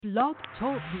Blog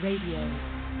Talk Radio.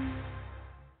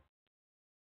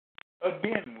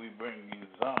 Again, we bring you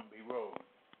Zombie Road.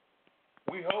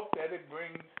 We hope that it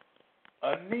brings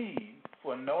a need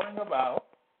for knowing about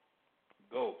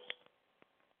ghosts.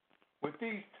 With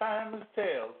these timeless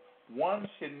tales, one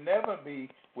should never be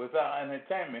without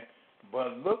entertainment,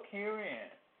 but look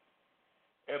herein.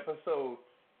 Episode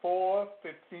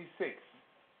 456,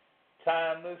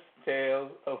 Timeless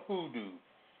Tales of Hoodoo.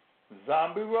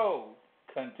 Zombie Road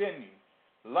continues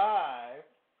live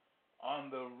on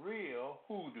the Real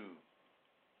Hoodoo.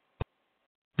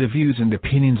 The views and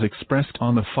opinions expressed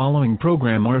on the following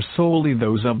program are solely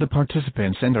those of the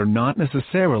participants and are not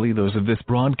necessarily those of this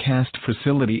broadcast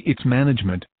facility, its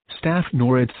management, staff,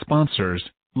 nor its sponsors.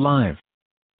 Live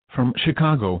from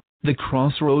Chicago, the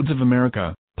crossroads of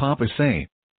America, Papa Say.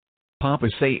 Papa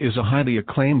Say is a highly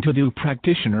acclaimed hoodoo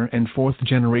practitioner and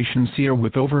fourth-generation seer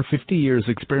with over 50 years'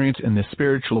 experience in the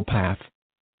spiritual path.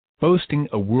 Boasting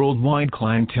a worldwide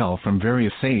clientele from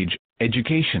various age,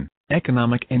 education,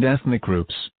 economic and ethnic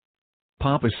groups.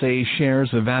 Papa Say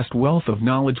shares a vast wealth of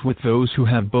knowledge with those who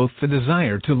have both the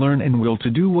desire to learn and will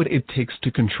to do what it takes to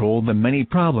control the many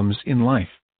problems in life.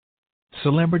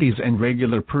 Celebrities and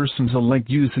regular persons alike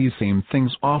use these same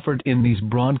things offered in these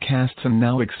broadcasts and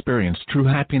now experience true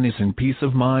happiness and peace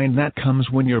of mind that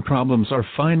comes when your problems are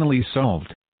finally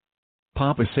solved.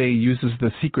 Papa Say uses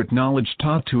the secret knowledge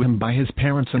taught to him by his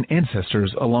parents and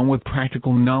ancestors along with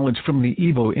practical knowledge from the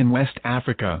Igbo in West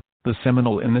Africa, the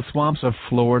Seminole in the swamps of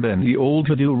Florida and the old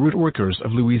hoodoo root workers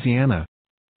of Louisiana.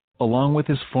 Along with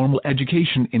his formal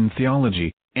education in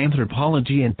theology,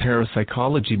 anthropology and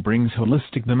parapsychology brings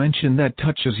holistic dimension that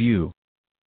touches you.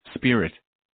 Spirit,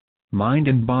 mind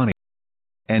and body.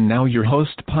 And now your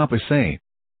host Papa Say.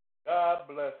 God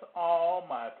bless all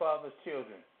my father's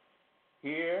children,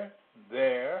 here,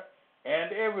 there,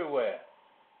 and everywhere.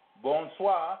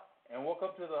 Bonsoir, and welcome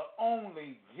to the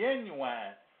only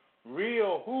genuine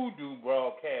Real Hoodoo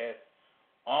broadcast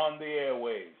on the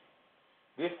airwaves.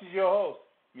 This is your host,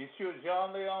 Monsieur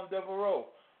Jean-Leon Devereaux,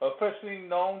 officially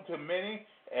known to many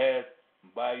as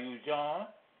Bayou Jean,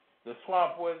 the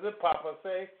Swamp Wizard, Papa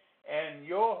Say, and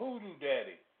your Hoodoo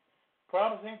Daddy,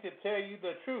 promising to tell you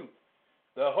the truth,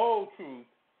 the whole truth,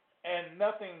 and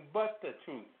nothing but the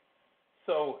truth.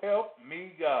 So help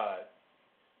me God.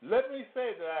 Let me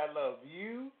say that I love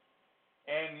you,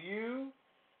 and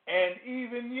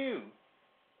even you.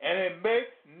 And it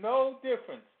makes no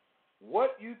difference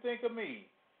what you think of me,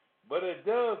 but it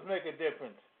does make a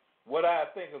difference what I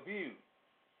think of you.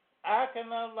 I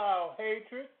cannot allow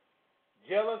hatred,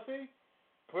 jealousy,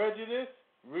 prejudice,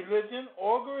 religion,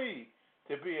 or greed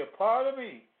to be a part of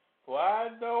me, for I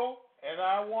know and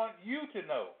I want you to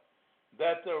know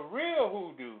that the real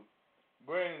hoodoo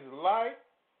brings light,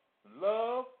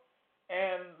 love,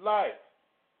 and life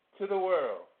to the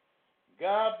world.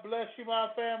 God bless you, my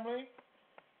family.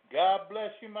 God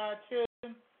bless you, my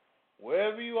children.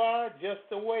 Wherever you are, just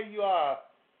the way you are,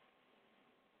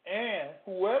 and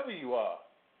whoever you are.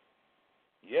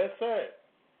 Yes, sir.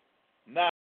 Now,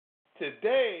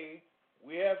 today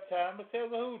we have time to tell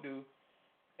the hoodoo,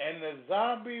 and the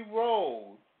zombie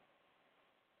road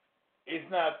is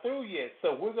not through yet,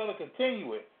 so we're going to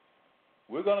continue it.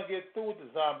 We're going to get through with the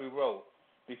zombie road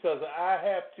because I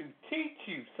have to teach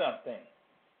you something.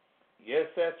 Yes,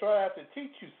 that's right. I have to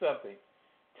teach you something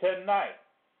tonight.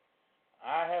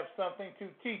 I have something to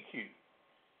teach you.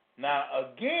 Now,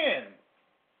 again,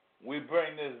 we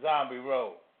bring this zombie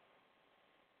road.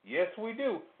 Yes, we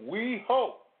do. We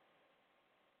hope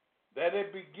that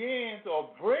it begins or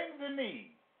brings a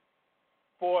need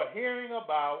for hearing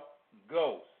about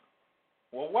ghosts.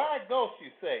 Well, why ghosts,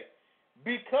 you say?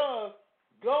 Because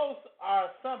ghosts are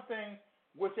something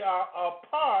which are a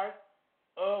part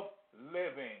of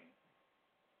living.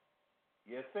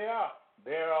 Yes, they are.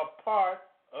 They're a part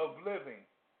of living.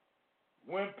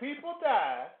 When people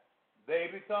die, they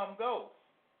become ghosts.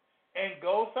 And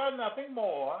ghosts are nothing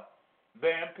more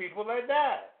than people that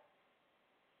died.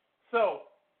 So,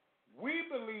 we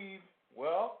believe,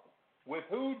 well, with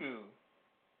hoodoo,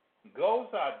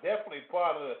 ghosts are definitely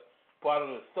part of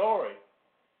the story.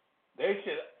 They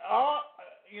should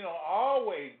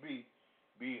always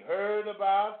be heard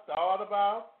about, thought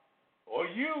about, or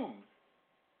used.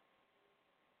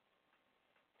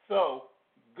 So,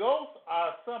 ghosts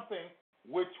are something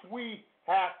which we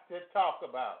have to talk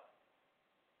about.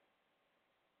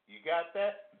 You got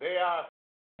that? They are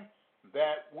something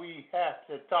that we have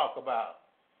to talk about.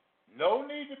 No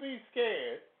need to be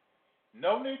scared.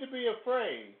 No need to be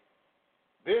afraid.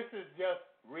 This is just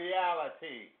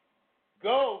reality.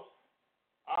 Ghosts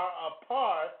are a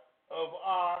part of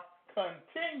our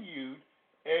continued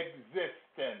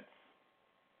existence.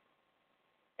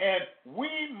 And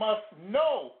we must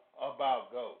know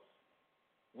about ghosts.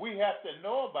 We have to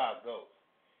know about ghosts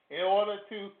in order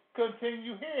to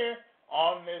continue here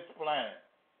on this planet.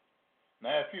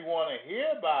 Now, if you want to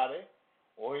hear about it,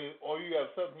 or you have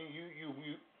something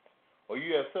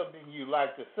you have something you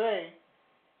like to say,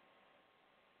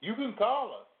 you can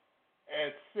call us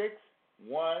at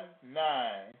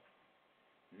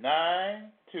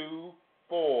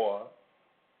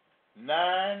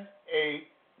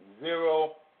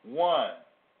 619-924-9801.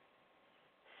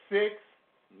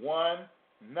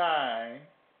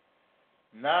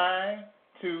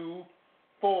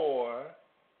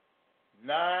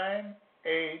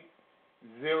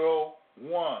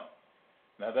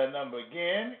 Now that number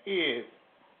again is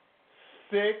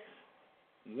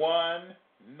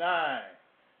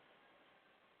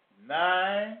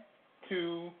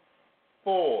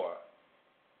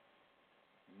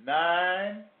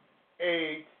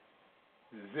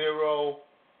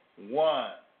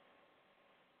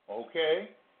Okay?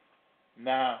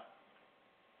 Now,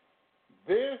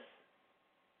 this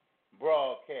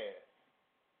broadcast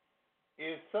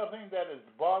is something that is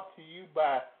brought to you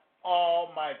by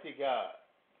Almighty God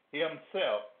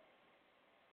Himself,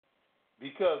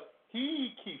 because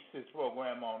He keeps this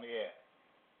program on the air.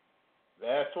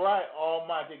 That's right,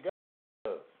 Almighty God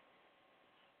does.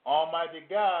 Almighty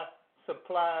God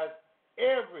supplies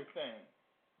everything.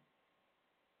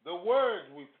 The words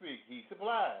we speak, He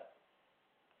supplies.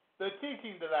 The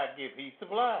teaching that I give, He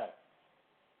supplies.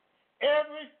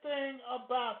 Everything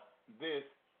about this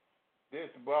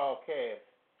broadcast,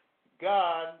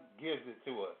 God gives it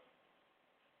to us.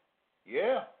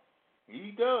 Yeah,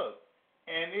 He does.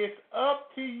 And it's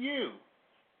up to you.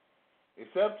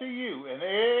 It's up to you and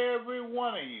every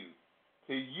one of you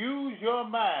to use your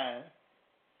mind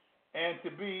and to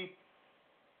be,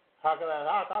 how can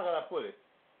I put it,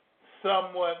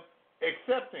 somewhat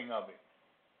accepting of it.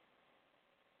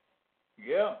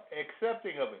 Yeah,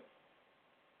 accepting of it.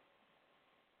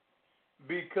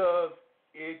 Because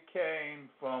it came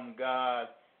from God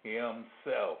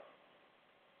Himself.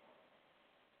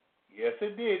 Yes,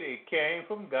 it did. It came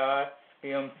from God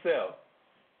Himself.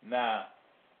 Now,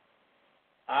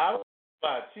 I don't know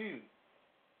about you.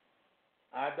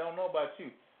 I don't know about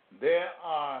you. There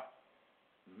are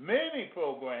many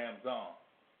programs on,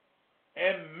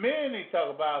 and many talk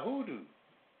about hoodoo,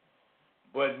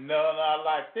 but none are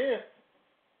like this.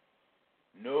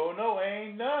 No,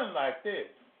 ain't none like this.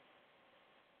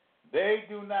 They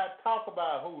do not talk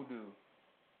about hoodoo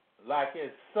like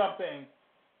it's something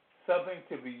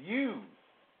to be used,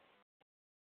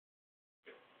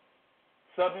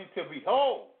 something to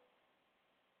behold.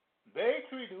 They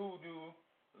treat hoodoo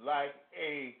like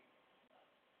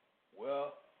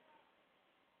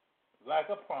like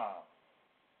a prom.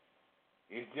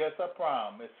 It's just a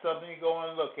prom. It's something you go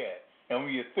and look at. And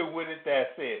when you're through with it,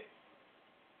 that's it.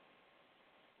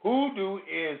 Hoodoo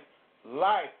is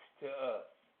life to us.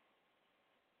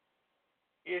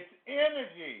 It's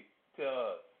energy to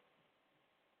us.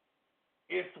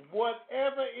 It's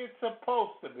whatever it's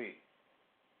supposed to be,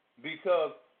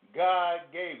 because God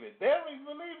gave it. They don't even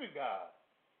believe in God.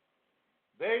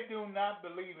 They do not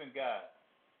believe in God.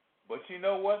 But you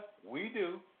know what? We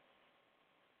do.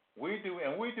 We do,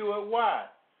 and we do it why?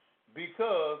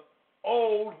 Because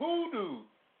old hoodoo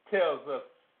tells us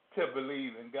to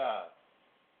believe in God.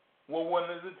 Well, when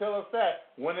does it tell us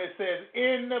that? When it says,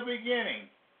 in the beginning,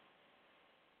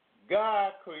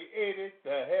 God created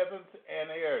the heavens and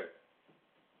the earth,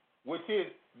 which is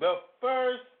the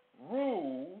first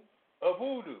rule of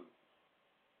hoodoo.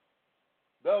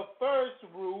 The first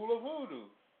rule of hoodoo.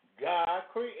 God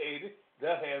created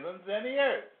the heavens and the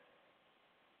earth.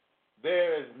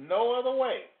 There is no other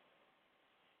way.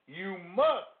 You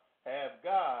must have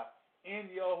God in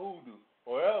your hoodoo,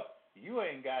 or else you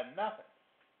ain't got nothing.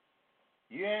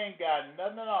 You ain't got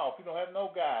nothing at all if you don't have no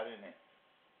God in it.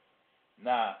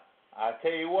 Now, I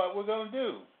tell you what we're going to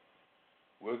do.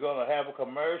 We're going to have a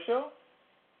commercial,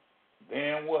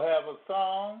 then we'll have a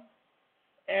song,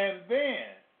 and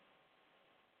then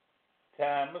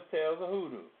Timeless Tales of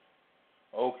Hoodoo.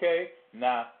 Okay?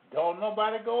 Now, don't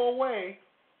nobody go away.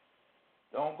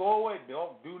 Don't go away.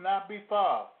 Do not be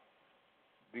far,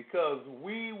 because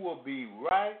we will be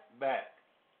right back.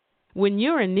 When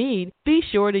you're in need, be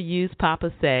sure to use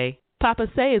Papa Say. Papa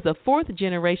Say is a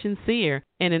fourth-generation seer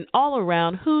and an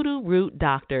all-around hoodoo root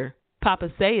doctor. Papa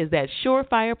Say is that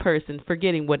surefire person for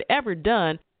getting whatever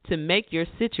done to make your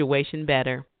situation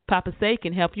better. Papa Say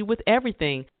can help you with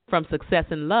everything from success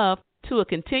in love to a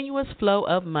continuous flow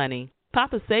of money.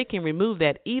 Papa Say can remove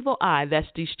that evil eye that's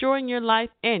destroying your life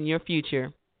and your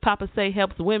future. Papa Say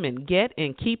helps women get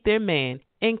and keep their man,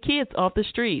 and kids off the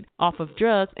street, off of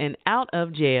drugs, and out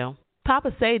of jail.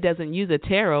 Papa Say doesn't use a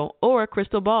tarot or a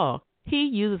crystal ball. He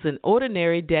uses an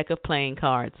ordinary deck of playing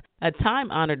cards, a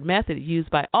time-honored method used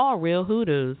by all real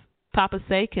hoodoos. Papa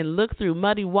Say can look through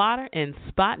muddy water and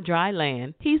spot dry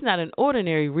land. He's not an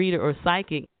ordinary reader or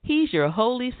psychic. He's your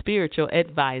holy spiritual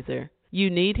advisor. You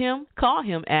need him? Call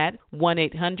him at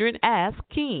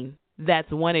 1-800-ASK-KEEN. That's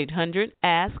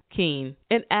 1-800-ASK-KEEN.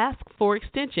 And ask for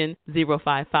extension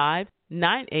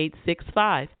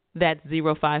 055-9865. That's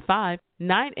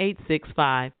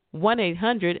 055-9865.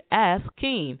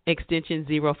 1-800-ASK-KEEN. Extension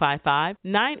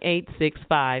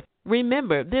 055-9865.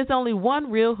 Remember, there's only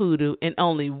one real hoodoo and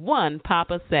only one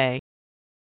Papa Say.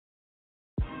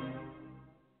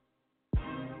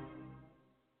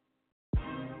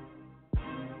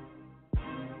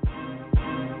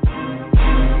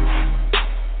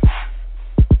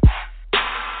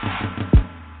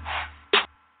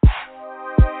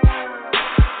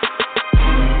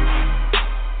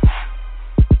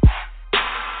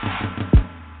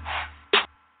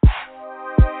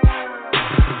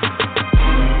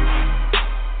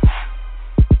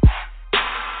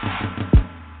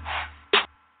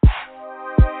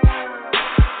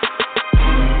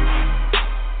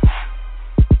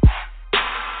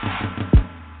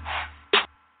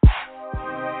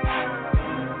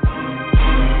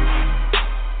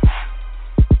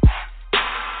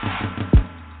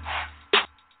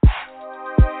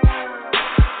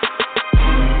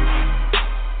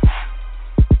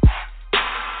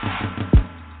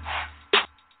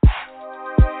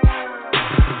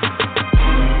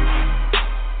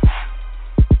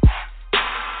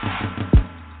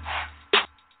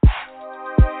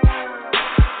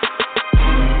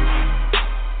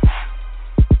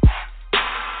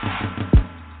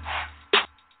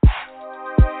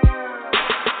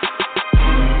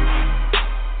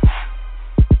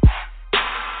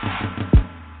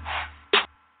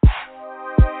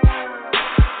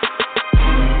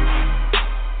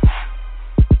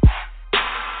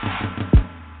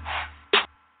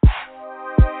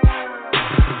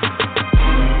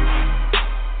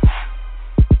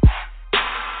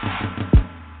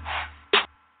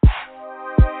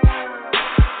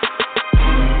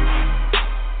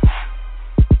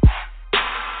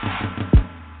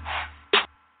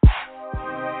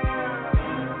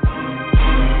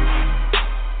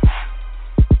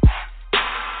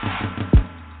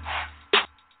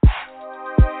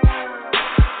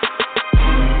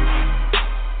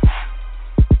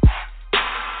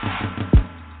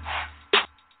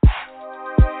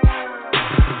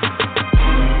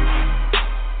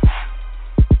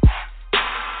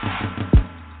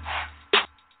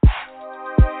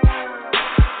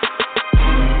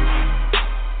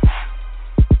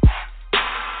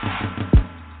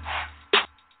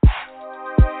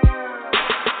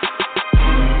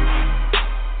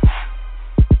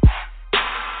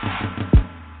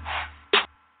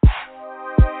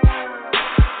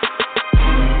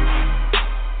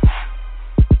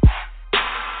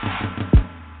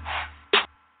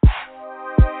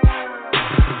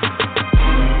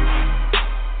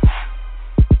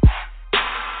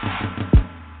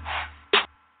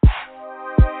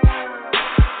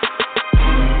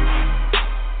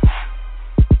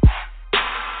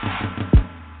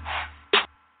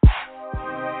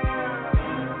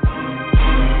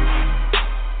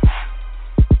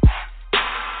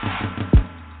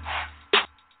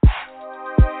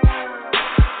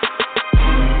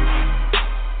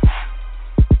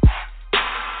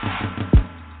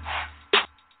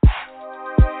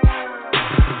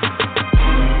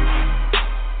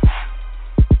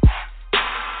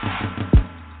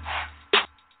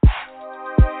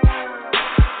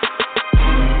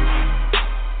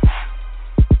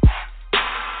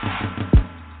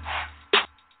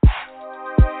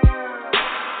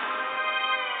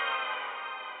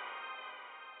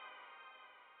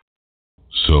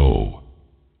 So,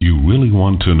 you really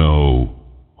want to know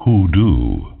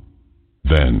hoodoo?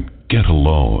 Then get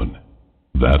alone.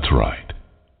 That's right.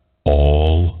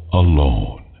 All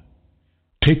alone.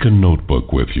 Take a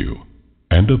notebook with you,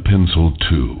 and a pencil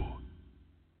too.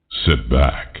 Sit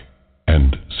back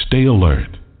and stay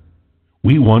alert.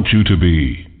 We want you to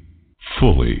be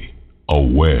fully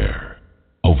aware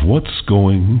of what's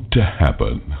going to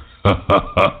happen.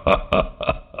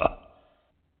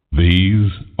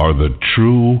 These are the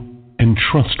true and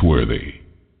trustworthy,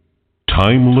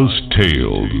 timeless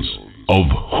tales of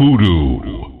hoodoo.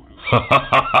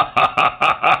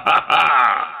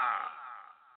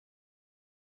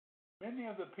 Many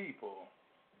of the people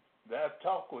that I've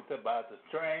talked with about the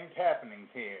strange happenings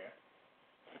here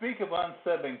speak of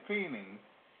unsettling feelings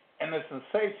and the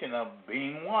sensation of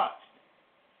being watched.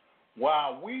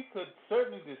 While we could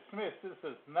certainly dismiss this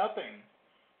as nothing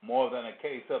more than a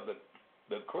case of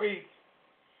the creeps,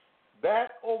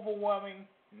 that overwhelming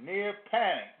near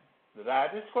panic that I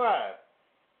described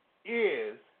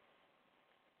it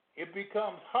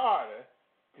becomes harder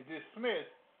to dismiss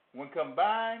when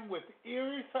combined with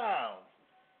eerie sounds,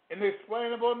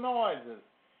 inexplainable noises,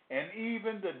 and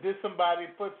even the disembodied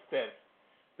footsteps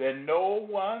that no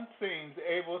one seems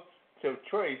able to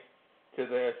trace to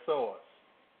their source.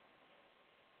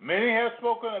 Many have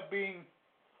spoken of being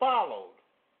followed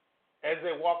as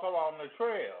they walk along the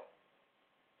trail,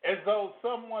 as though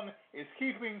someone is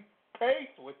keeping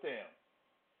pace with them,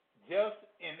 just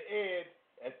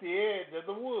at the edge of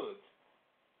the woods.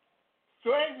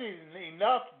 Strangely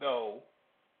enough, though,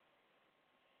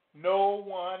 no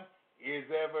one is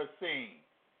ever seen.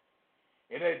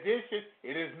 In addition,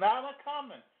 it is not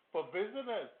uncommon for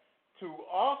visitors to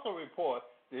also report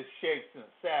the shapes and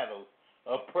shadows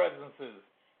of presences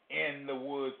in the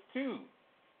woods, too.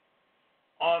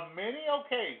 On many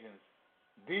occasions,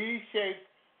 these shapes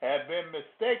have been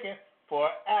mistaken for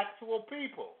actual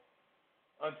people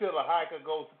until a hiker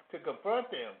goes to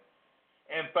confront them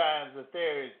and finds that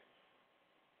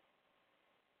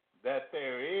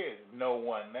there is no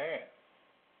one there.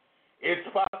 It's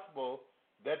possible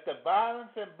that the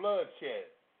violence and bloodshed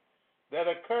that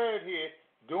occurred here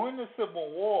during the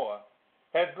Civil War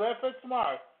has left its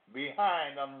mark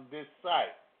behind on this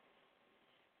site,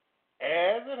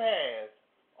 as it has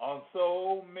on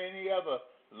so many other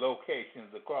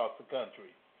locations across the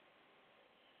country.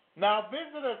 Now,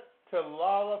 visitors to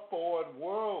Lawler Ford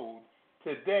Road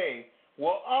today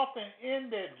will often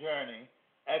end their journey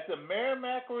at the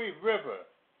Merrimack River,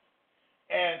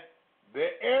 and the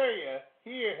area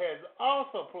here has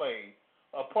also played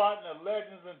a part in the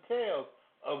legends and tales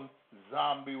of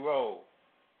Zombie Road.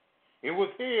 It was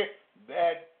here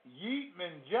at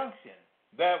Yeatman Junction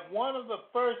that one of the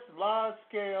first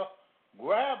large-scale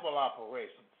gravel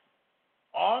operations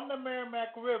on the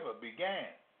Merrimack River began.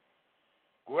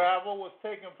 Gravel was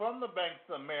taken from the banks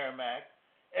of Merrimack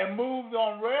and moved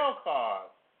on rail cars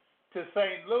to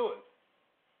St. Louis.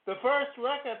 The first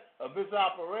record of this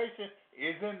operation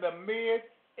is in the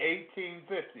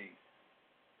mid-1850s.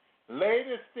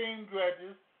 Later steam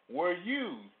dredges were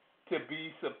used to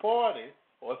be supported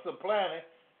or supplanted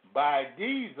by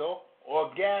diesel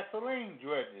or gasoline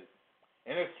dredges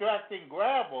in extracting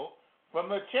gravel from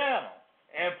the channel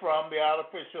and from the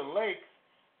artificial lakes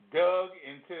dug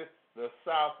into the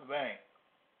south bank.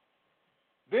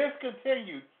 This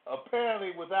continued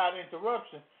apparently without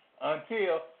interruption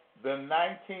until the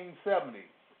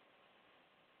 1970s.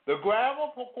 The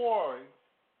gravel quarries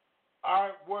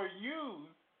were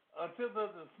used until the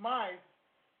demise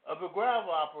of the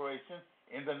gravel operation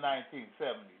in the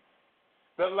 1970s.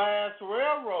 The last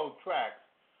railroad tracks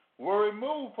were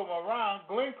removed from around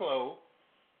Glenclove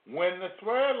when the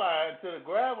spur line to the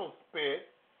gravel pit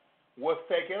was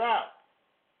taken out.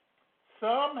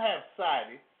 Some have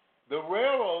cited the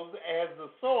railroads as the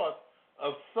source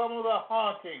of some of the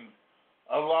hauntings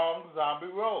along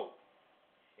Zombie Road.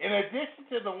 In addition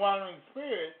to the wandering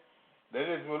spirit that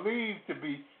is believed to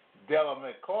be Della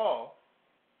McCall,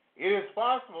 it is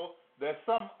possible that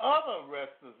some other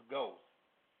restless ghosts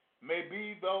may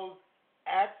be those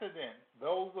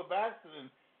of accident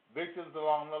victims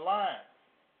along the line.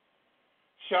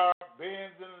 Sharp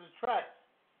bends in the tracks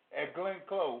at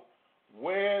Glenclove,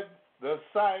 where the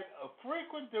site of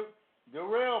frequent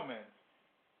derailments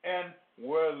and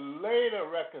were later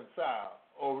reconciled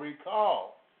or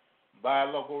recalled by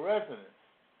local residents.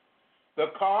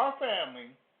 The Carr family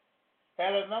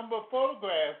had a number of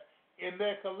photographs in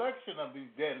their collection of these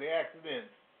deadly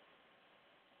accidents.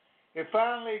 It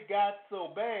finally got so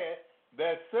bad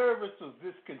that service was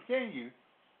discontinued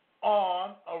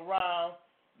on around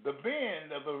the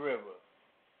bend of the river.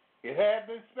 It had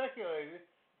been speculated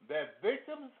that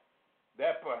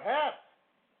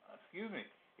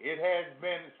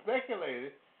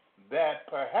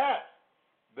perhaps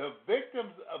the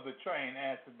victims of the train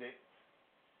accident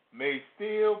may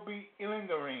still be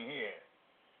lingering here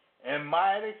and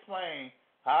might explain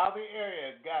how the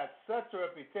area got such a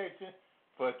reputation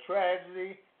for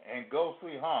tragedy and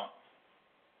ghostly haunts.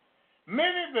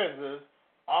 Many visitors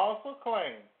also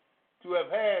claim to have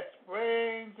had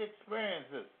strange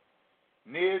experiences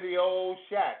near the old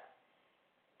shacks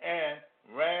and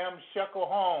ramshackle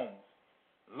homes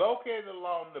located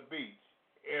along the beach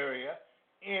area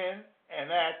in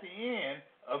and at the end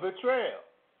of the trail.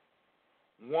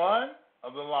 One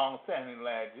of the long-standing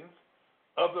legends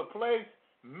of the place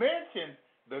mentions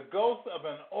the ghost of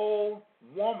an old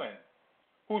woman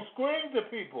who screamed to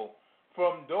people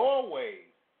from doorways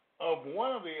of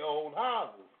one of the old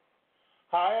houses.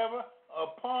 However,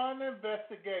 upon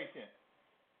investigation,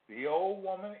 the old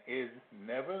woman is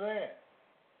never there.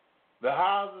 The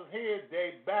houses here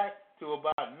date back to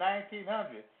about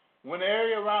 1900, when the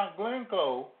area around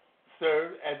Glenclove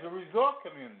served as a resort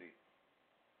community.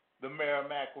 The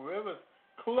Merrimack River's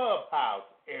clubhouse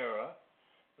era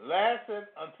lasted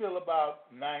until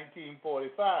about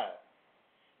 1945.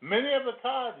 Many of the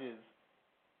cottages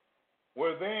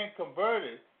were then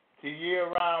converted to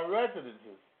year-round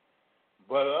residences,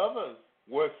 but others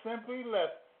were simply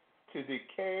left to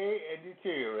decay and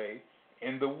deteriorate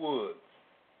in the woods.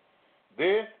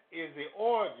 This is the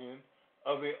origin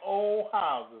of the old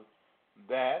houses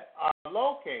that are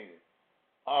located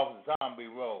off Zombie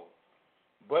Road,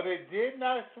 but it did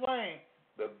not explain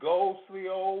the ghostly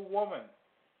old woman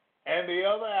and the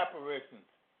other apparitions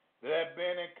that have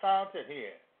been encountered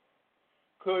here.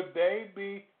 Could they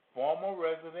be former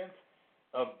residents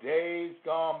of days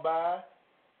gone by?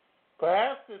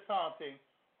 Perhaps this haunting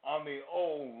on the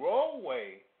old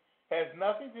roadway has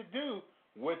nothing to do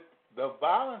with the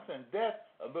violence and death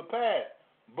of the past,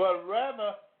 but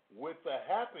rather with the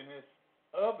happiness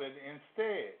of it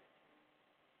instead.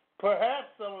 Perhaps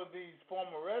some of these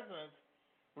former residents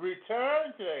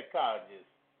returned to their cottages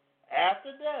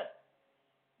after death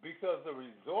because the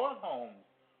resort homes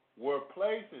were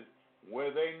places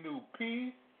where they knew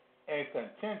peace and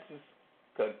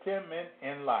contentment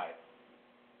in life.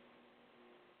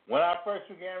 When I first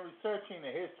began researching the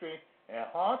history and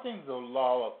hauntings of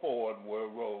Laura Ford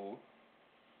Road,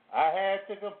 I had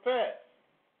to confess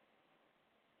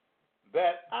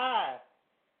that I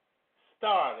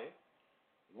started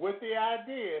with the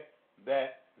idea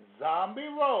that Zombie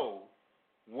Road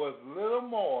was little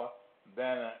more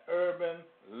than an urban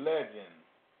legend,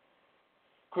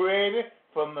 created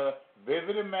from the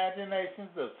vivid imaginations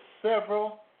of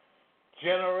several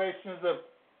generations of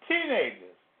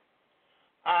teenagers.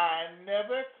 I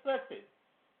never expected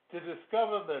to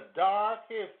discover the dark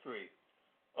history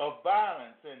of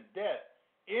violence and death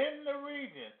in the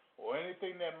region, or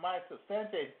anything that might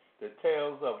substantiate the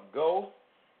tales of ghosts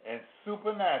and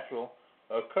supernatural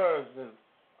occurrences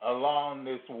along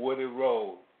this wooded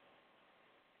road.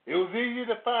 It was easy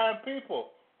to find people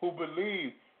who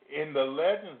believed in the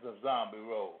legends of Zombie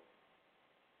Road,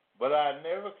 but I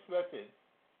never expected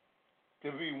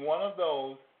to be one of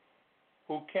those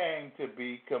who came to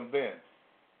be convinced.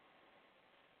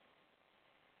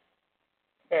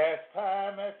 As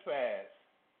time has passed,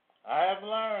 I have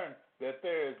learned that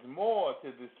there is more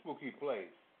to this spooky place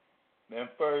than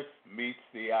first meets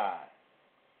the eye,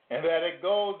 and that it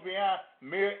goes beyond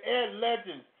mere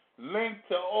legends linked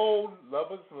to old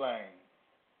Lover's Lane.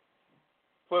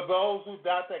 For those who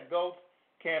doubt that ghosts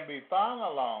can be found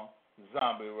along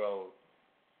Zombie Road,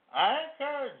 I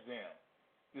encourage them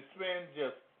to spend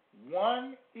just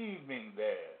one evening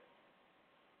there,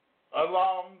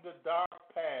 along the dark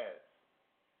paths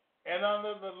and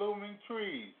under the looming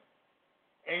trees,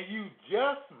 and you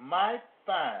just might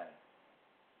find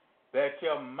that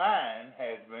your mind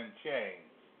has been changed.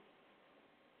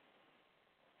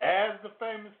 As the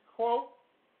famous quote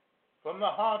from The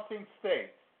Haunting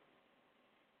states,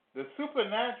 the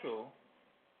supernatural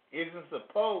isn't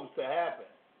supposed to happen,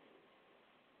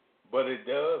 but it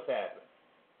does happen.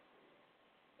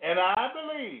 And I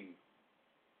believe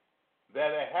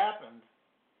that it happens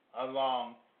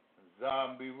along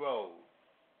Zombie Road.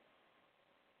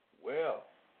 Well,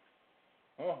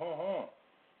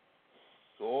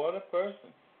 sort of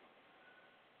person.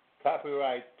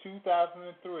 Copyright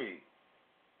 2003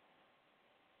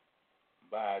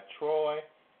 by Troy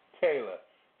Taylor.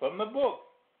 From the book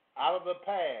Out of the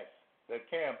Past, The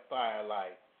Campfire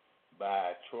Light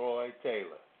by Troy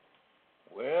Taylor.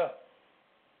 Well,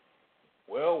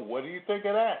 what do you think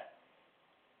of that?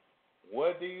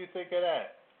 What do you think of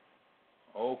that?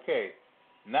 Okay,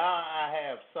 now I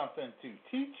have something to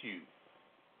teach you.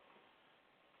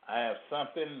 I have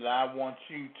something that I want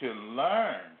you to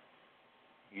learn.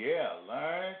 Yeah,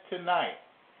 learn it tonight.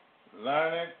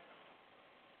 Learn it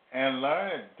and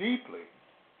learn it deeply,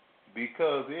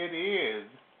 because it is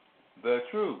the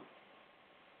truth.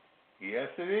 Yes,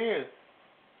 it is.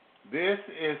 This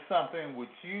is something which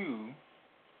you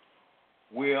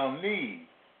will need.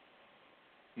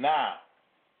 Now,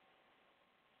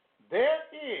 there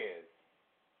is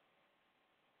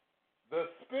the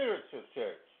spiritual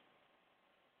church,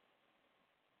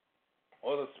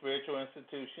 or the spiritual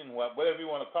institution, whatever you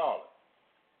want to call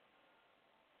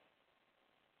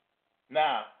it.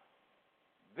 Now,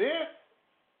 this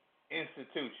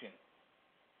institution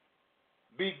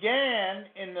began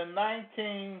in the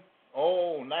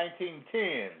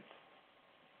 1910s,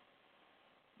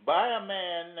 by a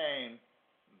man named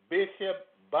Bishop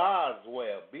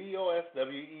Boswell,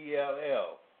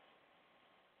 Boswell.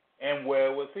 And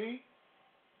where was he?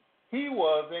 He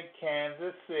was in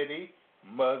Kansas City,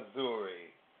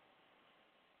 Missouri.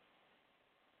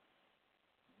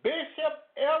 Bishop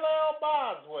L.L.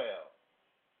 Boswell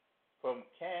from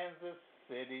Kansas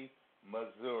City,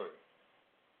 Missouri.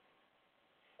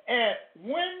 And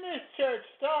when this church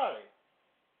started,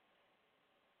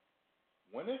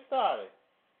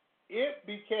 it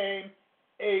became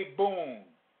a boom.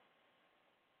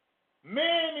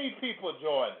 Many people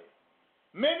joined it.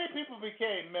 Many people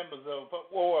became members of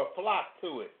or flocked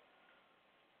to it.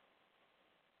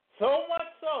 So much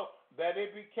so that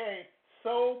it became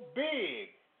so big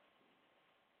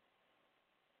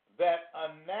that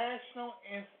a national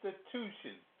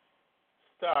institution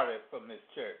started from this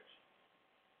church.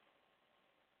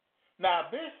 Now,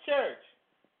 this church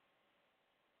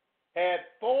had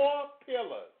 4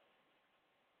 pillars.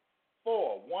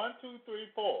 4. 1, 2, 3,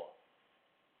 4.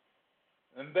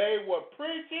 And they were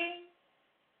preaching,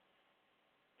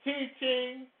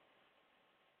 teaching,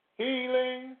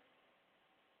 healing,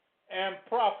 and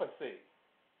prophecy.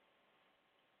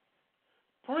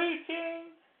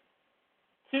 Preaching,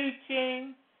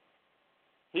 teaching,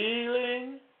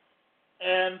 healing,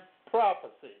 and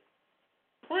prophecy.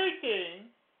 Preaching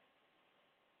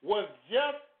was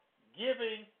just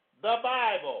giving the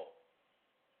Bible.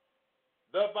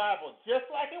 The Bible, just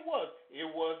like it was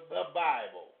the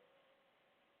Bible.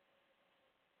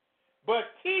 But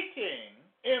teaching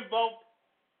invoked,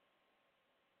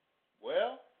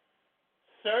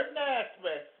 certain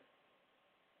aspects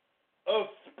of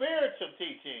spiritual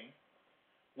teaching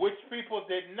which people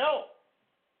didn't know,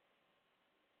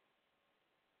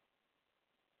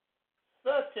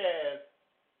 such as,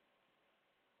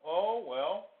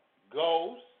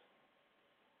 ghosts.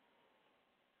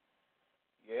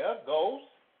 Yeah, ghosts.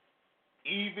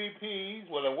 EVPs.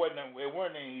 Well, there weren't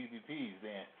any EVPs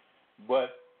then, but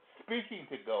speaking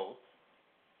to ghosts.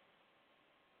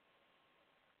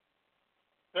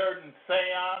 Certain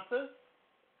seances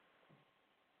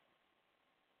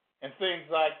and things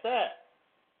like that.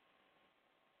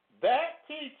 That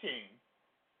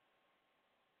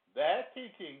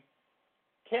teaching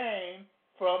came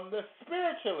from the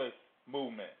spiritualist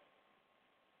movement.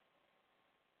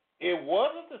 It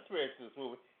wasn't the spiritualist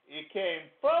movement. It came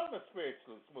from the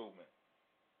spiritualist movement.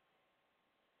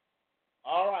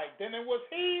 All right, then it was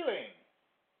healing.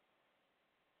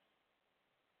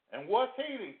 And what's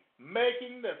healing?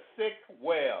 Making the sick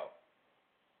well.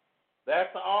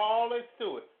 That's all it's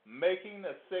to it. Making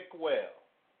the sick well.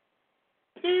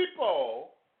 People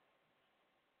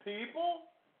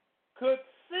could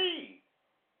see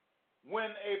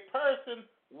when a person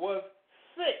was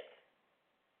sick,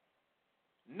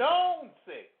 known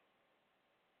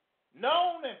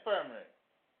infirmity,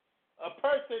 a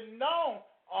person known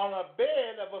on a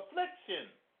bed of affliction.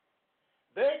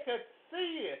 They could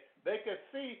see it. They could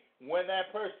see when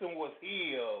that person was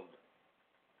healed,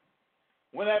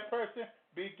 when that person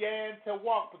began to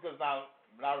walk. Because now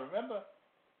remember,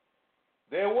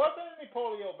 there wasn't any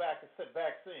polio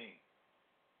vaccine.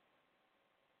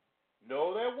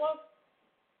 No, there wasn't.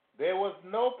 There was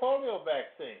no polio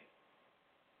vaccine.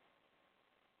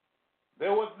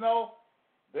 There were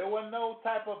no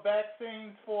type of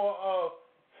vaccines for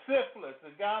syphilis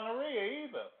and gonorrhea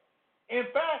either. In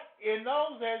fact, in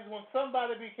those days, when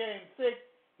somebody became sick,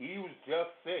 he was just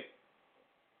sick.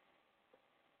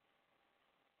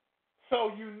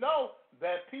 So you know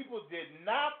that people did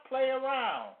not play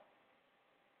around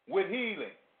with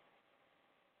healing.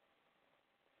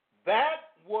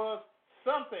 That was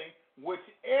something which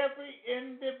every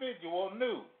individual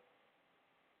knew.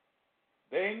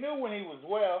 They knew when he was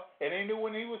well, and they knew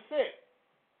when he was sick.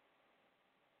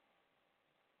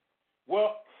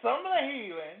 Well, some of the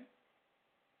healing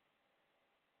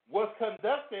was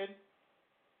conducted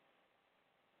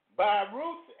by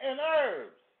roots and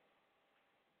herbs.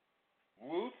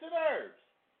 Roots and herbs.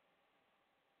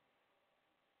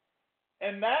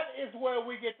 And that is where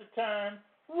we get the term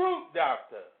root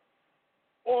doctor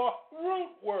or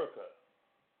root worker.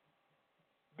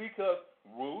 Because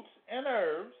roots and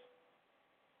herbs,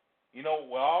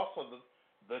 also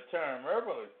the term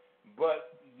herbalist,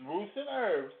 but roots and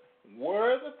herbs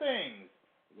were the things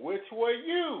which were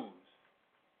used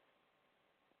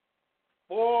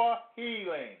for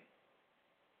healing.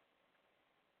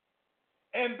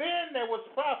 And then there was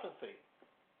prophecy.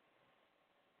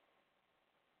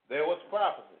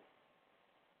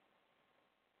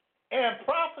 And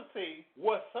prophecy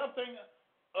was something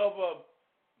of a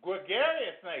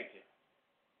gregarious nature.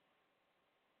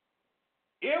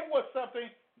 It was something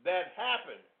that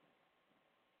happened.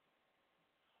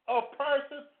 A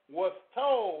person was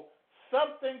told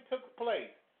something took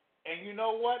place. And you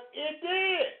know what? It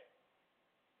did.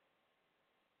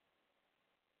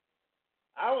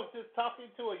 I was just talking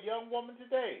to a young woman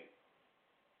today.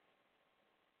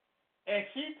 And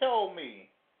she told me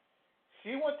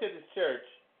she went to the church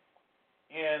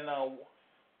in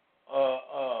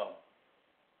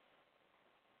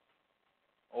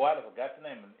I forgot the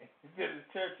name of it. She did the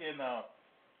church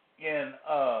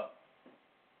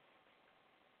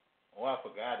I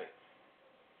forgot it.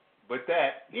 But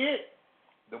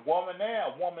the woman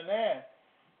there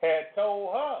had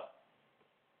told her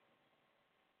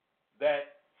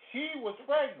that she was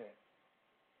pregnant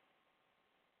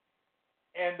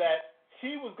and that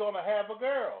she was going to have a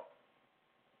girl.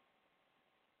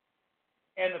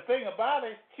 And the thing about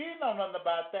it, she didn't know nothing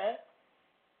about that.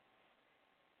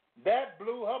 That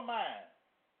blew her mind.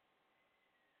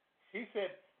 She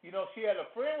said, she had a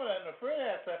friend with her, and the friend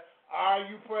asked her, "Are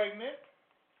you pregnant?"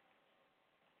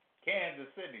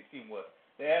 Kansas City, she was.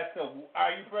 They asked her,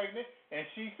 "Are you pregnant?" And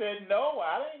she said, "No,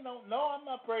 I didn't know. No, I'm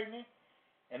not pregnant."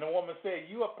 And the woman said,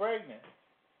 "You are pregnant,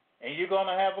 and you're going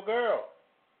to have a girl.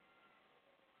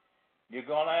 You're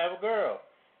going to have a girl."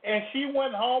 And she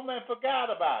went home and forgot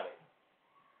about it.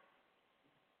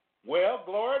 Well,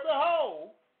 glory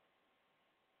behold,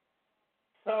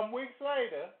 some weeks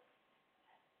later,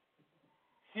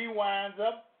 she winds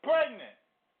up pregnant.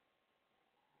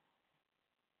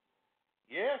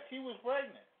 Yeah, she was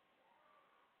pregnant.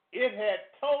 It had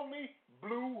totally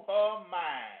blew her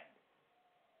mind.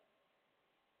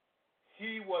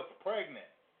 She was pregnant.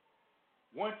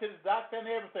 Went to the doctor and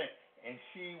everything, and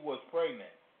she was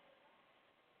pregnant.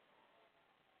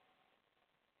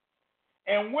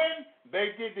 And when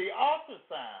they did the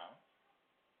ultrasound,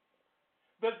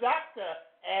 the doctor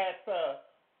asked her,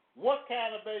 "What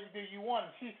kind of baby do you want?"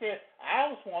 And she said,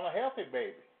 "I just want a healthy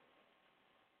baby."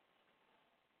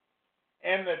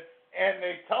 And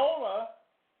they told her,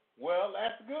 "Well,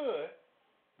 that's good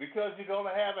because you're going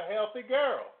to have a healthy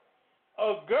girl."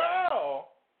 A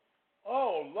girl?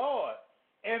 Oh, Lord.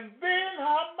 And then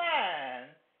her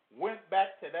mind went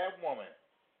back to that woman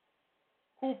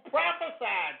who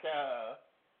prophesied to her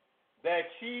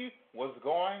that she was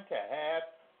going to have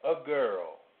a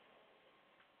girl.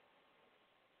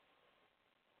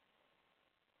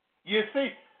 You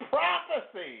see,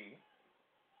 prophecy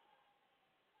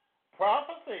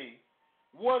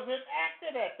was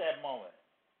enacted at that moment.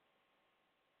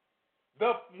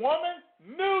 The woman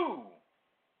knew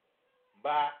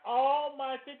by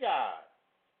Almighty God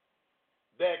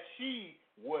that she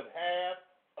would have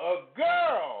a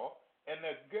girl, and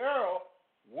the girl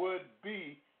would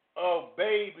be a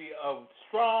baby, a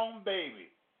strong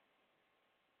baby.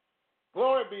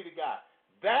 Glory be to God.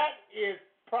 That is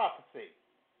prophecy.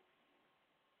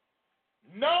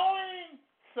 Knowing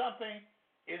something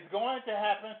is going to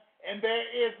happen, and there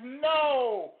is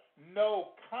no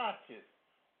conscious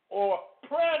or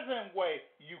present way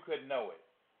you could know it.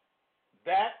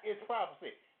 That is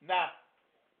prophecy. Now,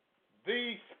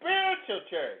 the spiritual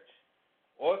church,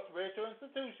 or spiritual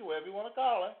institution, whatever you want to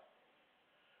call it,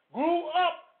 grew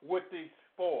up with these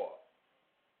four: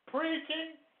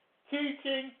 preaching,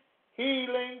 teaching,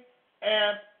 healing,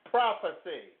 and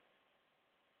prophecy.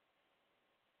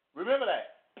 Remember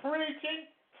that. Preaching,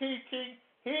 teaching,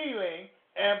 healing,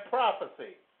 and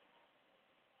prophecy.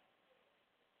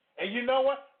 And you know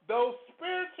what? Those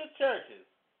spiritual churches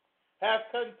have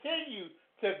continued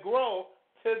to grow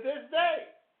to this day.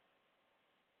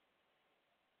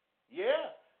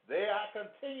 Yeah, they are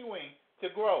continuing to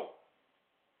grow.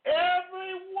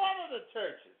 Every one of the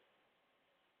churches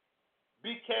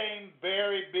became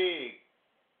very big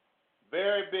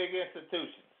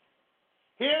institutions.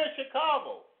 Here in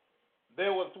Chicago,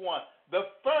 there was one, the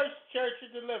First Church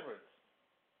of Deliverance,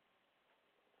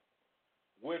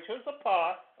 which was a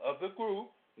part of the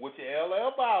group which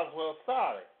L.L. Boswell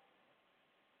started.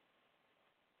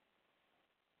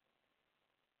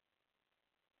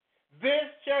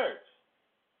 This church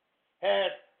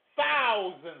has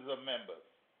thousands of members.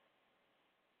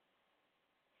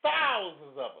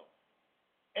 Thousands of them.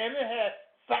 And it has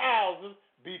thousands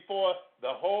before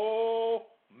the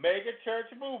whole mega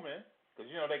church movement,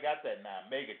 because they got that now,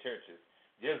 mega churches,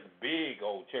 just big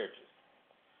old churches.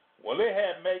 Well, it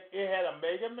had a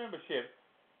mega membership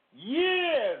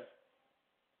years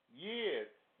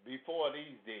before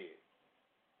these did.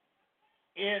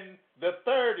 In the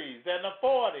 30s and the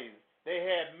 40s, they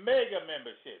had mega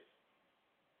memberships.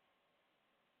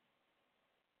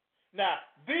 Now,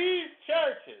 these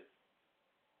churches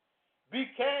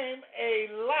became a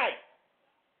light.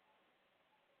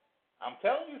 I'm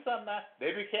telling you something now.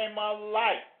 They became a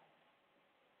light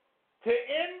to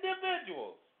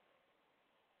individuals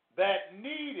that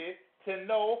needed to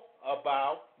know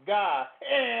about God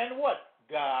and what?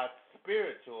 God's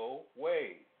spiritual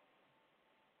ways.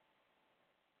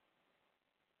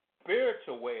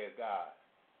 Spiritual way of God.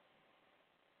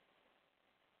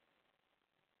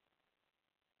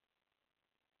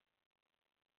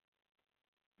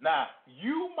 Now,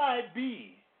 you might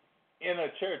be in a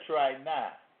church right now.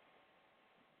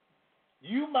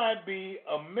 You might be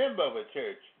a member of a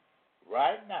church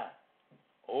right now.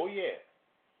 Oh, yeah.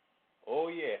 Oh,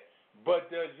 yeah.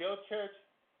 But does your church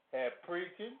have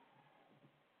preaching?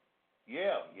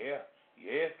 Yeah.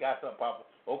 It's got some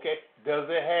pop. Okay. Does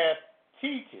it have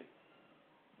teaching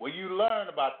where you learn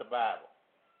about the Bible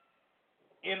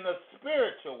in the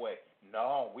spiritual way?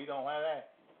 No, we don't have that.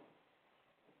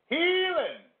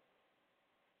 Healing.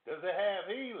 Does it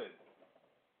have healing?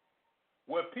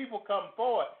 Where people come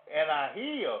forward and are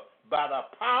healed by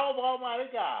the power of Almighty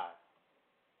God.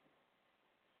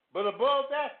 But above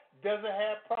that, does it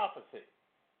have prophecy?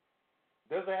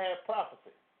 Does it have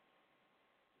prophecy?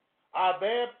 Are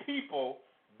there people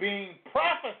being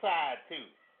prophesied to,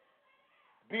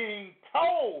 being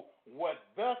told what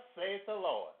thus saith the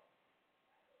Lord?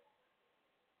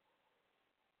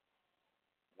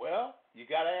 Well, you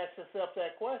got to ask yourself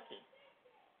that question.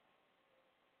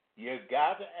 You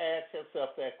got to ask yourself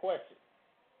that question.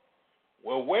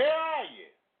 Well, where are you?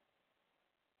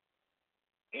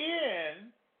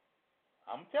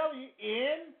 I'm telling you,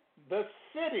 in the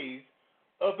cities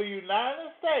of the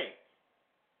United States,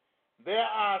 there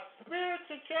are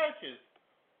spiritual churches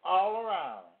all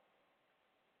around.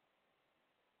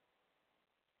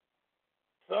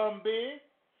 Some big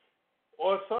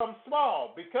or some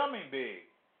small, becoming big.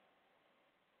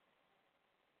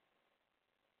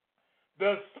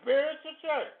 The spiritual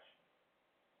church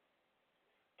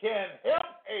can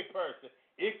help a person.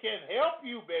 It can help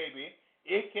you, baby.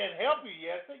 It can help you.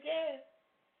 Yes, it can.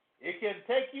 It can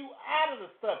take you out of the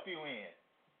stuff you're in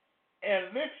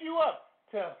and lift you up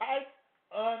to heights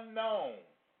unknown.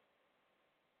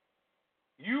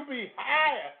 You be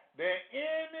higher than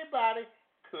anybody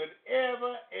could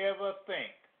ever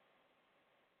think.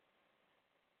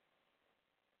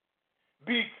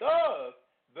 Because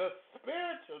the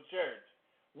spiritual church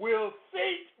will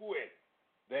see to it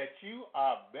that you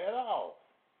are better off.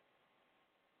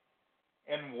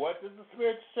 And what does the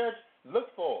spiritual church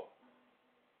look for?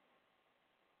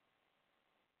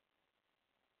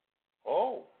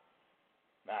 Oh,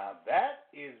 now that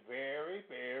is very,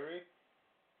 very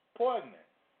poignant.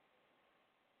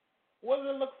 What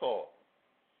does it look for?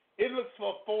 It looks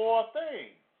for four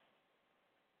things.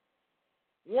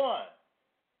 One,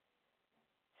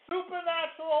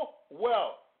 supernatural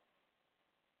wealth.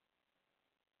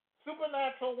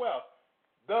 Supernatural wealth.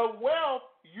 The wealth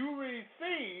you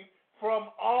receive from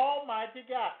Almighty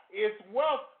God is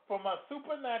wealth from a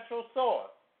supernatural source.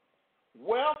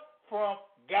 Wealth from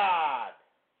God.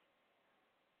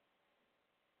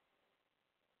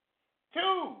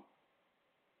 2,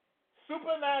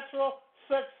 supernatural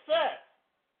success.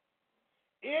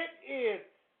 It is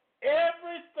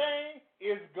everything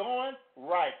is going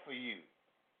right for you.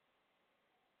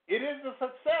 It is a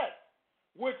success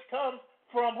which comes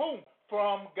from whom?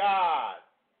 From God.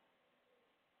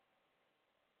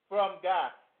 From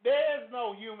God. There is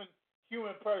no human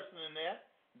person in there.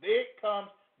 It comes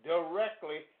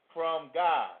directly from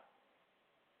God.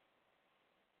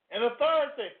 And the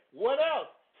third thing, what else?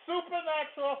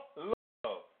 Supernatural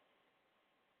love.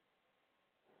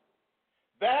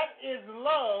 That is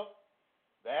love.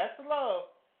 That's love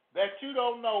that you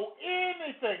don't know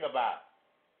anything about.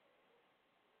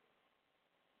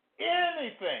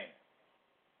 Anything.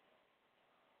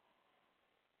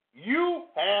 You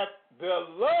have the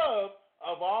love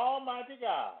of Almighty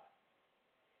God.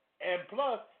 And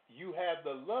plus, you have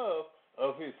the love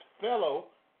of his fellow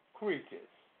creatures.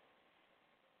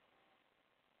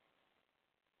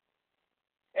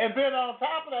 And then on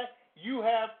top of that, you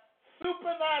have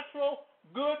supernatural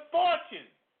good fortune.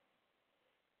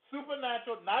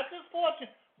 Supernatural, not just fortune,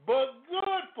 but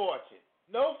good fortune.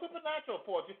 No supernatural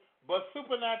fortune, but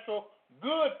supernatural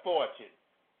good fortune.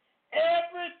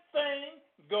 Everything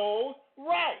goes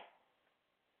right.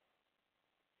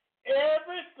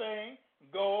 Everything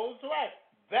goes right.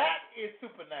 That is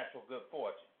supernatural good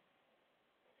fortune.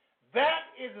 That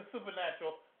is the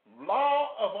supernatural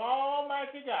law of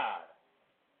Almighty God.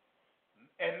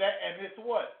 And it's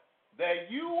what?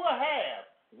 That you will have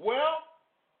wealth,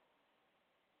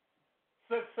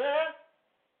 success,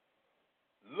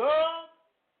 love,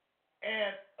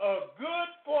 and a good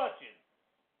fortune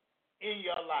in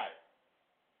your life.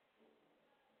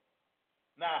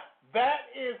 Now, that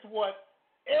is what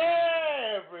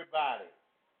everybody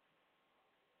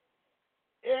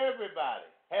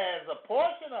has a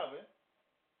portion of it,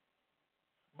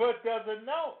 but doesn't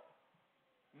know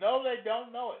it. No, they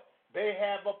don't know it. They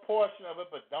have a portion of it,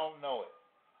 but don't know it.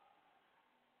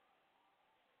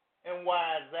 And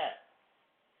why is that?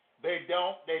 They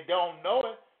don't know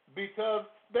it because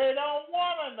they don't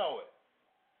want to know it.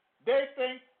 They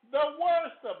think the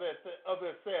worst of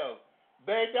themselves.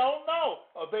 They don't know,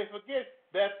 or they forget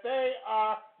that they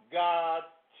are God's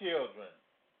children.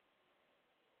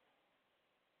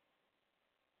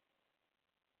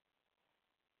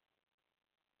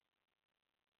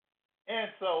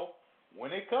 And so,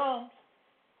 when it comes,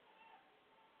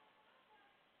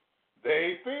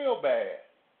 they feel bad.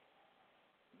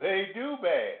 They do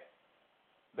bad.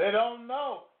 They don't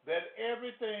know that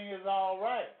everything is all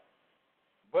right.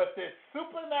 But this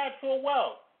supernatural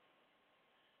wealth,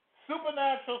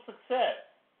 supernatural success,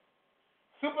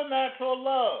 supernatural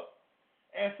love,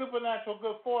 and supernatural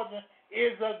good fortune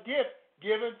is a gift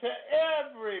given to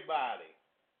everybody,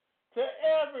 to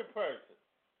every person.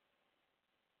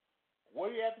 What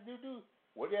do you have to do?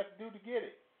 What do you have to do to get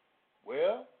it?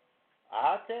 Well,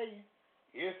 I'll tell you,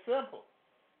 it's simple.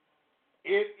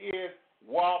 It is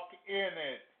walk in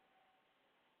it.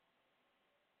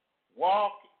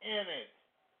 Walk in it.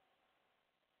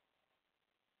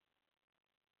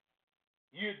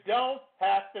 You don't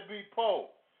have to be poor.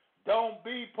 Don't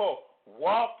be poor.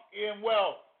 Walk in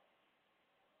wealth.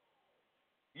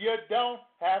 You don't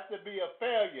have to be a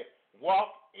failure. Walk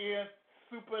in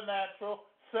supernatural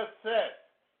success,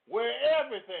 where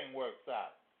everything works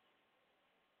out.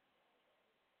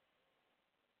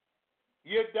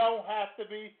 You don't have to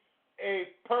be a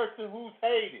person who's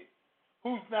hated,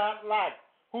 who's not liked,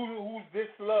 who's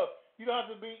disloved. You don't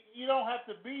have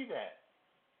to be that.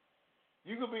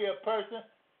 You can be a person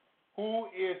who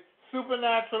is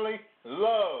supernaturally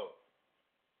loved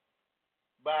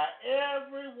by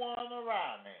everyone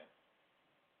around them.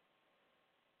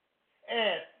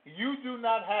 And you do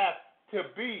not have to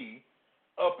be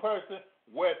a person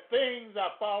where things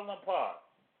are falling apart.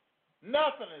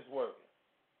 Nothing is working.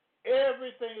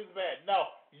 Everything is bad. No,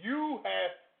 you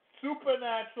have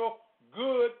supernatural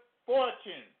good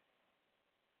fortune.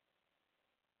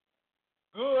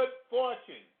 Good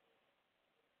fortune.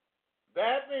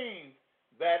 That means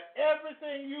that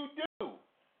everything you do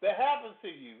that happens to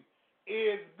you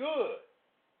is good.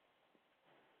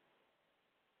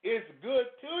 It's good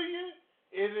to you.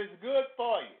 It is good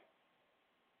for you.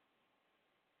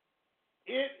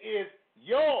 It is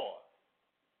yours.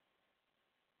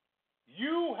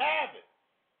 You have it.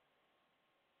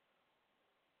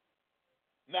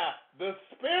 Now, the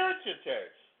spiritual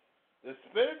church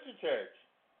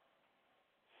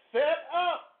set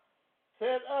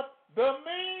up the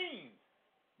means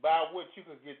by which you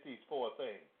could get these four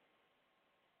things.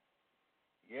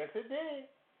 Yes, it did.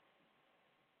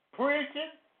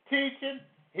 Preaching, teaching,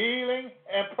 healing,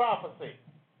 and prophecy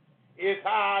is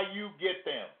how you get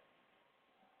them.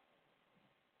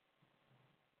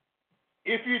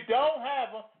 If you don't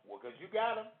have them, well, because you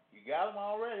got them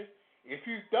already. If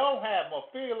you don't have them or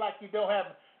feel like you don't have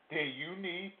them, then you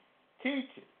need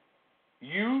teaching.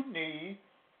 You need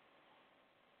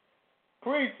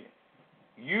preaching.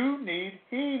 You need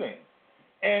healing.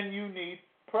 And you need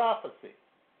prophecy.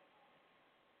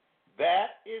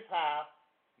 That is how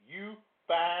you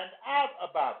find out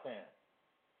about them.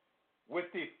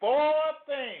 With the four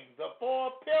things, the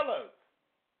four pillars.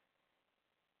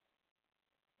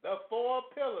 The four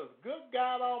pillars. Good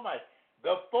God Almighty.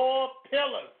 The four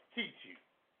pillars teach you.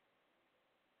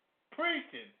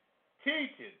 Preaching,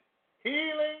 teaching,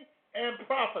 healing, and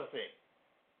prophecy.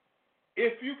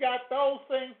 If you got those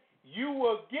things, you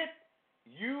will get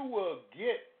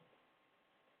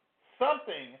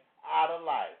something out of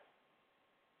life.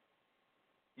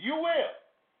 You will.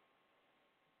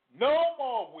 No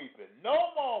more weeping,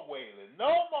 no more wailing,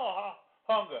 no more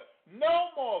hunger, no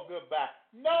more goodbye,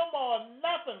 no more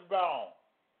nothing wrong,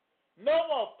 no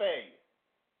more failure.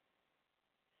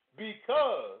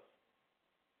 Because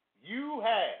you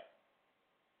have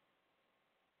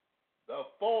the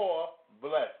four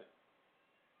blessings.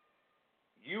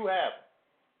 You have them.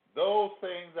 Those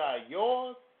things are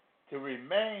yours to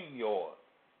remain yours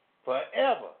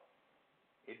forever.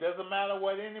 It doesn't matter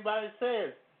what anybody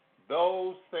says.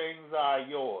 Those things are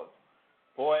yours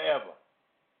forever.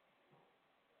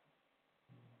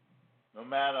 No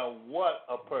matter what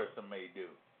a person may do,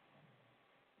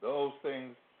 those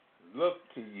things look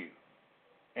to you,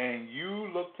 and you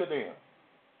look to them,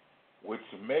 which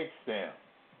makes them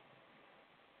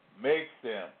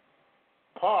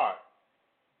part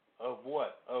of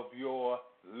what? Of your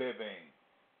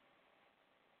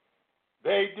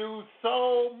They do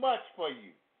so much for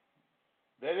you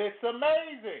that it's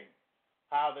amazing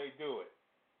how they do it.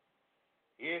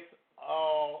 It's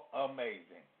all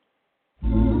amazing.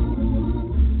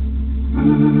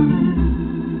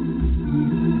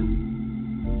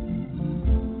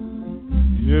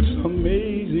 It's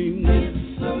amazing.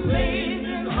 It's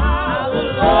amazing how the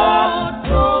Lord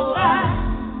provides.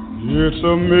 It's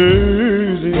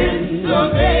amazing. It's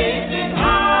amazing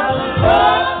how the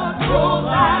Lord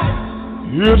provides.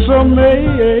 It's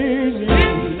amazing.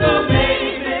 It's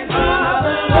amazing how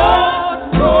the Lord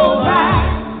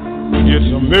provides. It's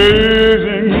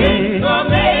amazing. It's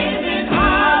amazing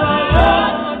how the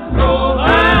Lord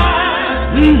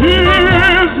provides. He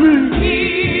hears me. He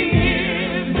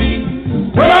hears me.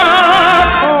 When I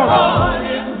call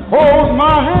him, hold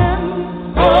my hand.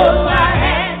 Hold my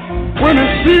hand. When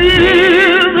it's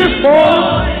still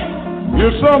before him,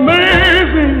 it's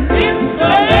amazing. It's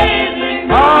amazing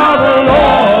How the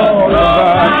Lord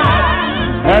provides.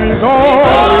 And He's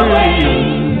always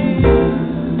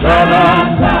by my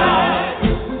side.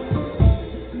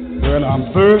 When I'm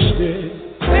thirsty,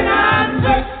 When I'm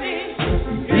thirsty,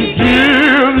 He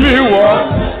gives me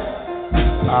water.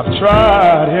 I've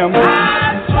tried Him,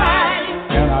 I've tried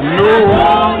it. and I know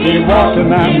He won't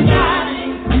deny me.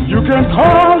 You can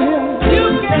call Him You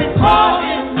can call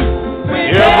him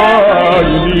whenever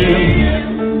you need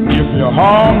Him. If you're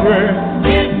hungry,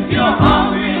 if you're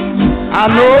hungry. I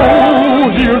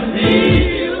know He'll feed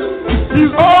you.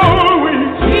 He's always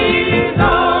He's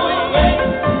always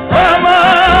by my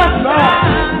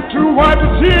side to wipe the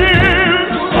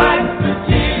tears wipe the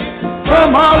tears from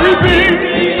my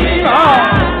weeping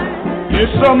eyes.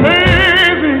 It's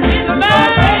amazing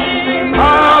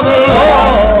how the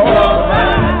Lord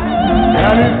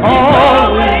and He's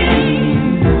always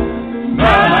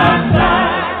by my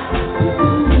side.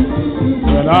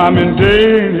 When I'm in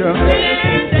danger,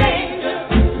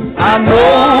 I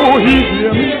know He's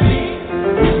here.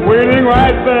 He's waiting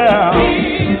right there.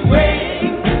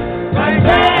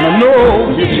 And I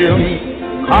know He's here.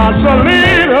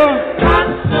 Consolator,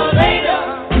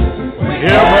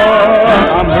 whenever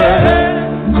I'm hurt.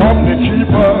 Company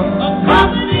keeper,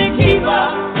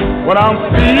 when I'm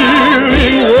feeling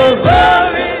worried.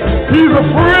 He's a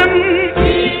friend,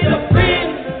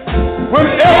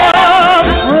 whenever I'm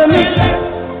friendly.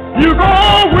 You go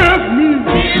with me.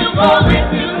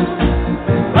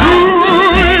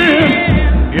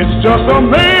 It's just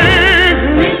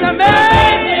amazing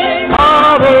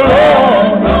how the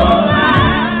Lord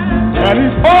and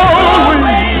He's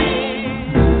always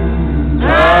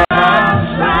by my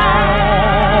side.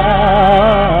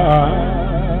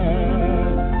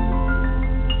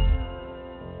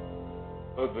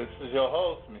 Well, this is your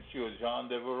host, Monsieur Jean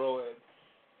Devereaux,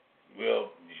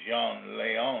 Jean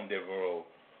Leon Devereaux,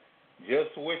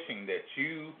 just wishing that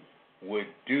you would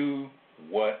do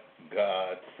what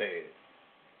God says.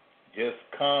 Just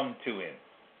come to Him.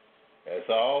 That's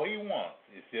all He wants.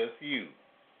 It's just you.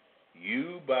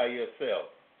 You by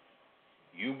yourself.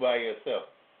 You by yourself.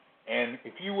 And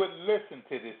if you would listen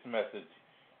to this message,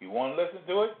 you want to listen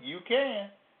to it? You can.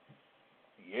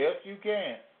 Yes, you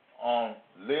can. On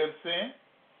Libsyn,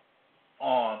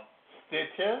 on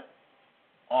Stitcher,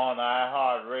 on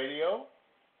iHeartRadio,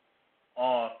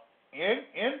 on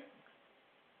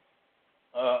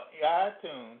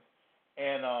iTunes,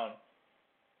 and on,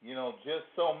 just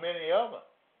so many of them.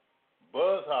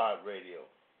 Buzzhard Radio.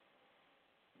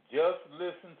 Just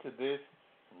listen to this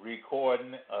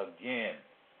recording again,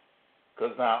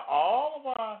 because now all of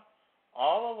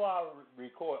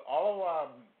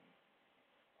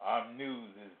our news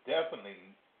is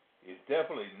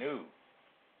definitely new.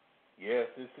 Yes,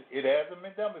 it hasn't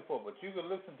been done before, but you can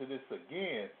listen to this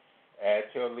again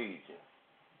at your leisure.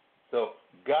 So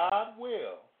God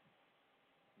will,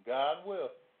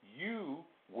 you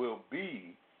will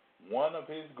be one of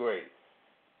His greatest.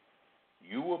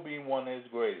 You will be one of His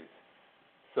greatest.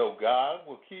 So God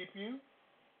will keep you.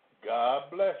 God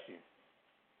bless you.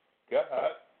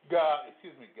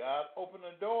 God open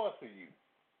the doors for you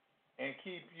and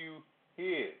keep you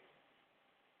His.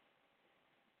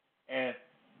 And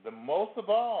the most of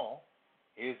all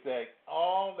is that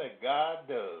all that God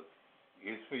does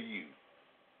is for you.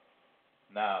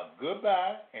 Now,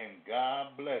 goodbye and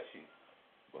God bless you.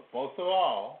 But most of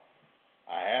all,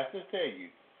 I have to tell you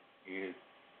is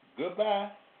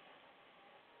goodbye.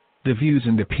 The views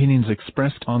and opinions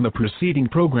expressed on the preceding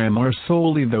program are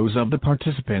solely those of the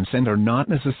participants and are not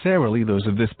necessarily those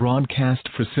of this broadcast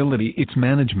facility, its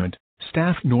management,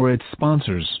 staff, nor its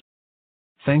sponsors.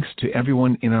 Thanks to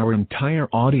everyone in our entire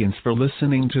audience for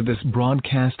listening to this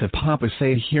broadcast of Papa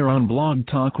Say here on Blog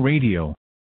Talk Radio.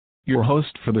 Your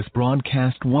host for this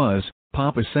broadcast was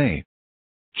Papa Say.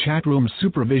 Chatroom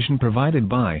supervision provided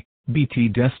by BT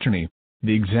Destiny.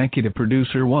 The executive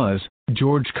producer was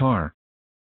George Carr.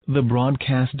 The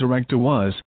broadcast director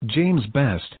was James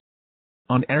Best.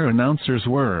 On-air announcers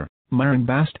were Myron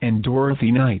Bast and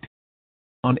Dorothy Knight.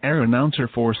 On-air announcer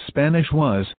for Spanish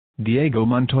was Diego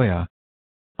Montoya.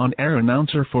 On-air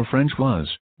announcer for French was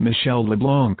Michelle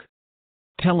LeBlanc.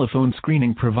 Telephone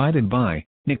screening provided by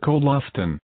Nicole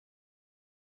Lofton.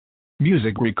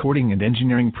 Music recording and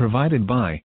engineering provided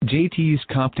by JT's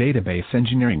Cop Database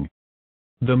Engineering.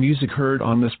 The music heard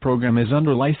on this program is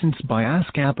under license by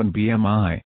ASCAP and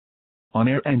BMI.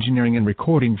 On-air engineering and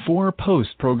recording for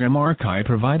post-program archive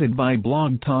provided by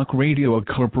Blog Talk Radio, a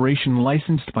corporation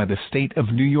licensed by the state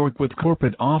of New York with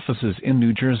corporate offices in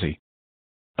New Jersey.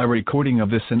 A recording of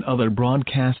this and other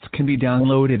broadcasts can be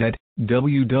downloaded at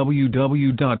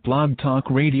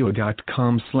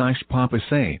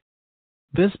www.blogtalkradio.com/papasay.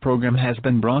 This program has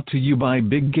been brought to you by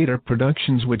Big Gator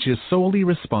Productions, which is solely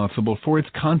responsible for its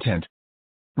content.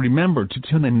 Remember to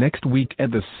tune in next week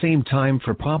at the same time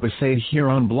for Papa Say here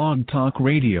on Blog Talk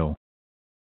Radio.